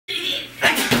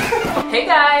Hey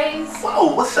guys!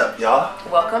 Whoa, what's up, y'all?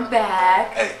 Welcome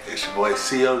back. Hey, it's your boy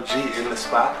COG in the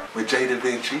spot with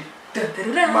JDEVINCI.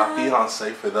 My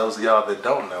fiance, for those of y'all that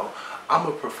don't know, I'm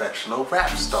a professional rap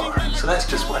star. So that's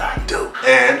just what I do.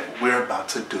 And we're about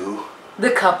to do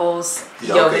the couples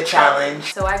yoga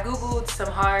challenge. So I googled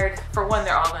some hard, for one,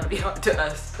 they're all gonna be hard to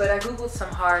us, but I googled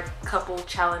some hard couple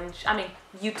challenge,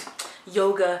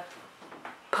 yoga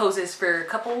poses for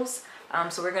couples.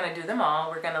 So we're gonna do them all.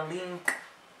 We're gonna link.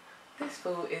 This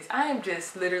fool is, I am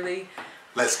just literally.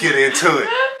 Let's get into it.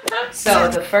 So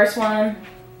the first one,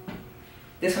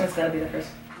 this one's gonna be the first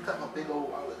one. I got my big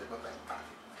old wallet in my back pocket.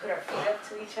 Put our feet up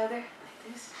to each other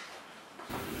like this.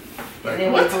 Like, and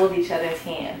then we hold each other's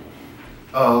hand.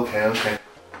 Oh, okay, okay.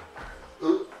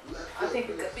 I think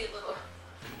it could be a little.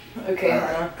 Okay,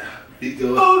 right. Feet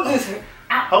go. Oh, this hurt.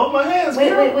 Hold my hands.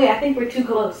 Wait, I think we're too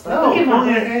close. No, hold your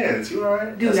hands. You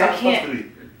alright? Dude, I can't.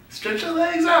 Stretch your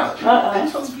legs out. You're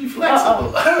supposed to be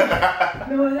flexible. No,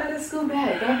 I gotta scoot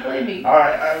back. Don't play me.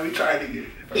 Alright, we tried to get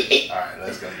it. Alright,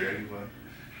 let's go. You ready? 1,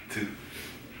 2.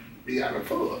 You gotta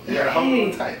pull up. You gotta hold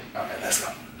on tight. Alright, let's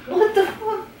go. What the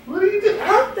fuck? What are you doing?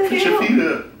 What the Put hell? your feet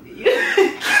up.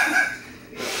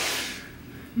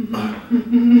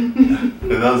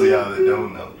 For those of y'all that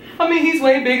don't know. I mean, he's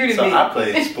way bigger than me. So I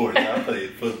played sports. I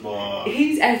played football.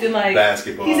 He's acting like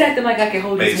basketball. He's acting like I can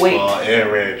hold his weight. Baseball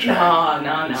and red track.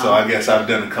 No. So I guess I've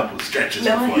done a couple of stretches.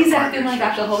 No, before. he's acting like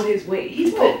I can hold his weight.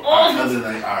 He's put all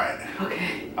right.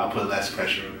 Okay. I'll put less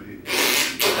pressure on you.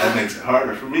 That makes it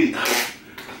harder for me. I'm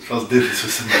supposed to do this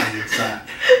with somebody inside.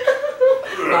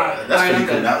 That's pretty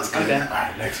cool. That was good. Okay.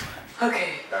 Alright, next one. Okay.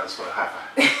 That was for a high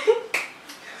five.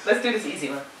 Let's do this easy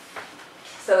one.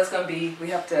 So it's gonna be, we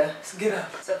have to get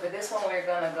up. So for this one, we're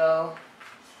gonna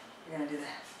do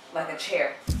that, like a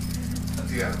chair.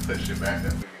 You gotta push your back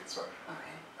up against one.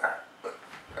 Okay.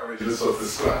 Alright, but you're supposed to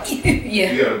squat.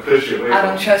 Yeah. You gotta push your weight. I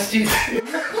don't trust you.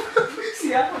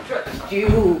 See, I don't trust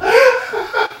you.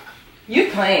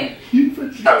 You playing.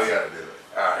 How we gotta do it?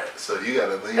 Alright, so you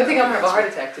gotta lean. I think I'm gonna have a heart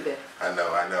attack today. I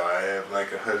know. I have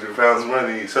like 100 pounds more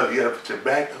than you. So you gotta put your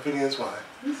back up against one.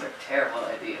 These are terrible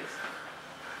ideas.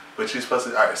 But you're supposed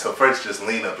to, alright, so first just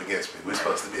lean up against me. We're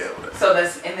supposed to be able to. So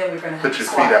that's, and then we're going to have put to your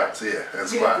squat. feet out, so yeah, and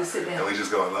you squat. Have to sit down. And we just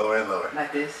going lower and lower.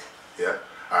 Like this? Yeah.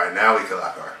 Alright, now we can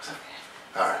lock arms.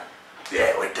 Okay. Alright.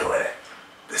 Yeah, we're doing it.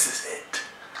 This is it.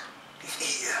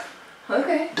 Yeah.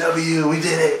 Okay. W, we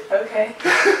did it. Okay.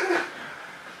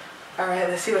 Alright,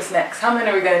 let's see what's next. How many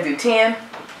are we going to do? 10?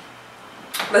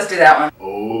 Let's do that one.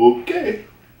 Okay.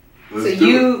 So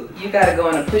you got to go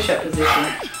in a push-up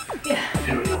position. Yeah.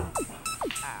 Here we go.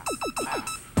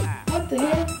 What the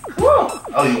hell? Whoa.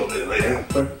 Oh, you want me to lay down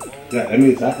first? Yeah, that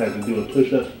means I have to do a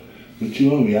push-up with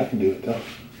you on me. I can do it, though.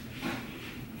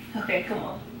 Okay, come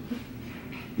on.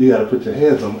 You got to put your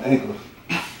hands on my ankles.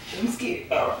 I'm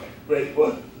scared. Alright, ready?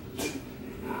 1, 2.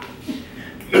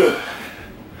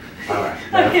 Alright.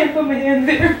 I can't put my hand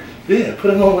there. Yeah,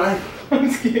 put them on my ankles. I'm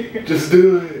scared. Just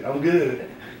do it. I'm good.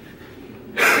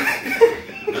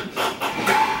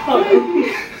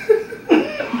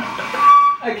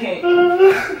 I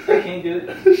can't do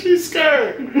it. She's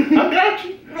scared. I got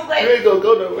you. Okay. You ain't gonna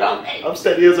go nowhere. Okay. I'm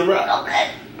steady as a rock.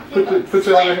 Okay. Put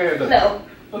your other hand up. No.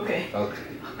 Okay. Okay.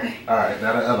 Okay. Alright,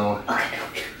 now the other one.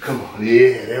 Okay. Come on.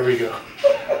 Yeah, there we go.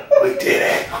 We did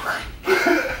it.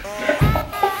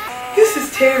 This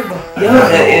is terrible.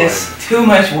 Yoga is too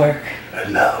much work.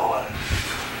 Another one.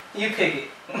 You pick it.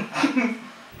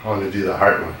 I want to do the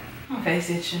heart one. My face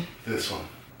itching. This one.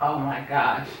 Oh my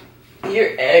gosh.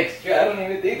 You're extra. I don't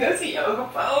even think that's a yoga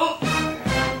pose.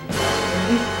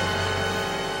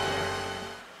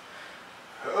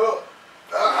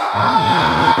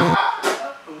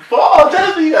 Fall,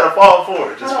 Jasmine, you gotta fall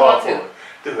forward. Just fall forward.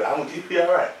 Do it. I'm gonna keep you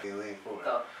alright. You lean forward.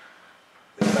 Go.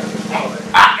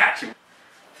 I got you.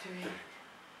 3.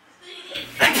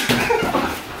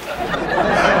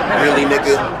 Really,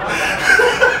 nigga?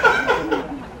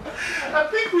 I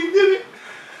think we did it.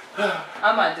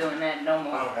 I'm not doing that no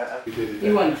more. Alright, we did it.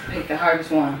 You want to pick the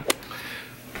hardest one.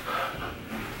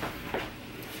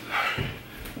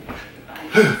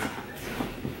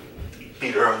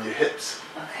 Feet are on your hips.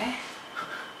 Okay.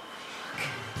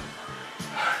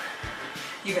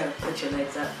 You gotta put your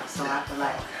legs up so I can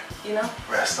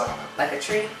Rest on them. like a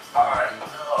tree. Alright.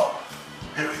 Oh.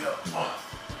 Here we go.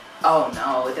 Oh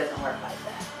no, it doesn't work like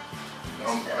that.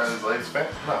 Are his legs back?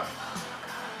 No.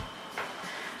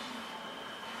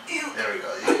 There we go.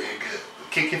 You're good.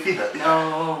 Kick your feet up.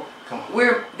 No. Come on.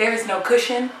 There is no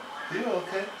cushion. You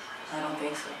okay? I don't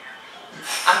think so.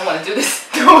 I don't want to do this.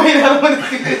 No, wait, I don't want to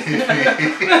do this.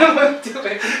 No, I don't want to do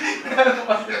it. I don't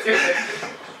want to do it.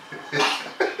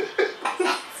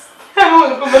 I don't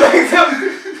want to put my legs up.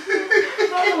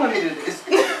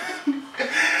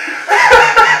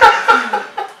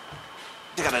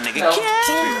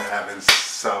 having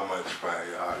so much fun,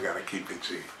 y'all. I gotta keep it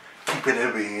G. Keep it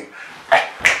in me.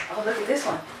 Oh, look at this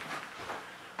one.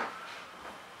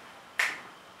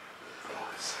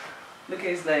 Look at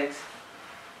his legs.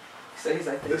 So he's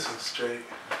like this. This one's straight.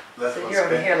 Left so one's you're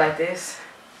over bent. here like this.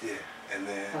 Yeah, and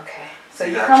then. Okay. So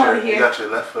you come over here. You got your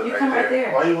left foot you right come there. Right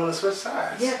there. Why you want to switch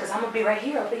sides? Yeah, because I'm gonna be right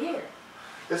here, over here.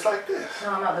 It's like this.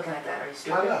 No, I'm not looking at that. Are you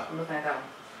stupid? I know. I'm looking at that one.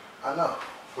 I know.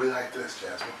 We like this,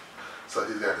 Jasmine. So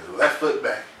he's got his left foot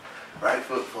back, right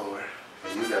foot forward,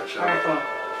 and you got your. Right foot.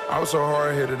 I was so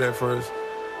hard-headed at first.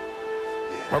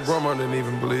 Yes. My grandma didn't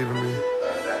even believe in me.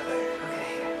 That thing.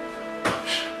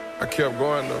 Okay. I kept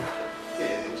going though.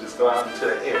 Yeah, you just go out into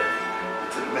the air,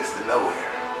 into the midst of nowhere.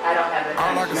 I don't have that.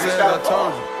 All I can say is gotta I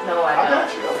told you. No, I I don't.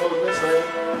 got you. I'm holding this way.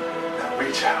 Now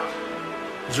reach out.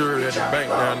 Jury at the bank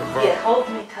down the bar. Yeah, hold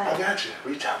me I tight. got you.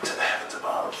 Reach out to the heavens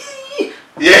above.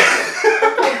 Yeah.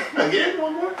 Again,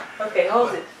 one more. Okay,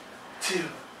 hold it. 2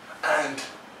 and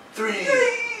 3.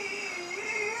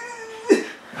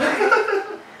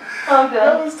 I'm done.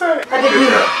 That was tight. I did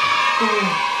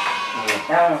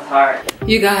that one was hard.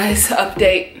 You guys,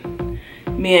 update.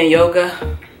 Me and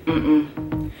yoga.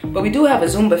 But we do have a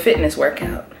Zumba fitness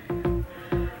workout.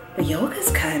 But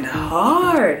yoga's kind of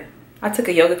hard. I took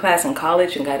a yoga class in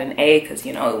college and got an A because,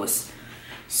 you know, it was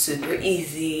super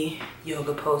easy.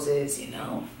 Yoga poses, you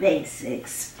know,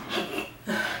 basics.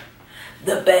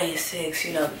 The basics,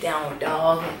 you know, the downward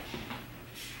dog.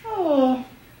 Oh,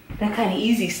 that kind of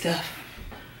easy stuff.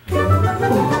 Ooh, the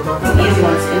easy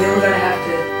ones. And then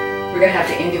we're gonna have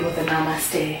to end it with a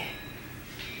namaste.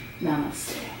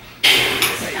 Namaste.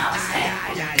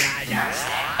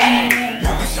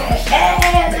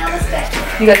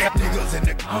 You guys.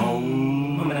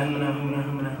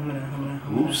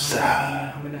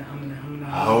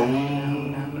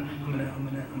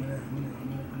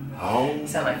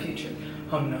 Sound like Future.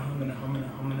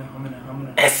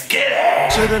 Let's get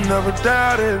it. Should've never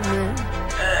doubted me.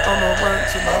 On the run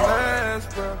to my last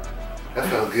breath. That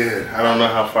felt good. I don't know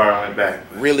how far I went back.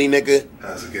 Really, nigga?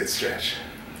 That was a good stretch.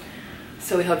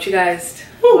 So we hope you guys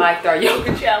liked our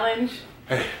yoga challenge.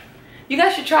 Hey. You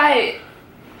guys should try it.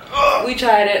 We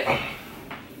tried it.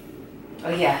 Oh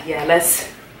yeah, let's.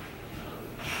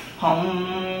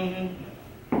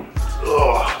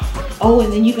 Oh,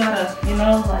 and then you gotta, you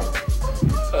know, like.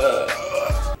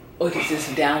 Oh, this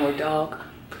is downward dog.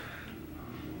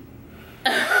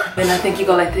 Then I think you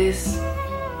go like this.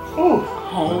 Ooh.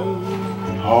 Home.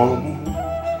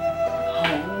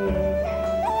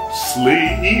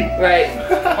 Sleep. Right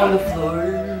on the floor.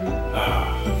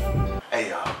 Hey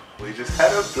y'all, we just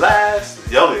had a blast.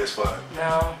 Yoga is fun.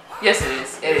 No. Yes, it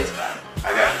is. It is fun.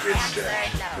 I got a good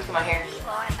stretch. Look at my hair.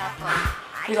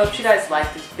 We hope you guys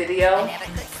like this video.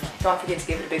 Don't forget to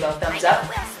give it a big old thumbs up.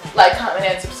 Like, comment,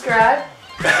 and subscribe.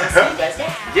 And see you guys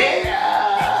next time. Yeah.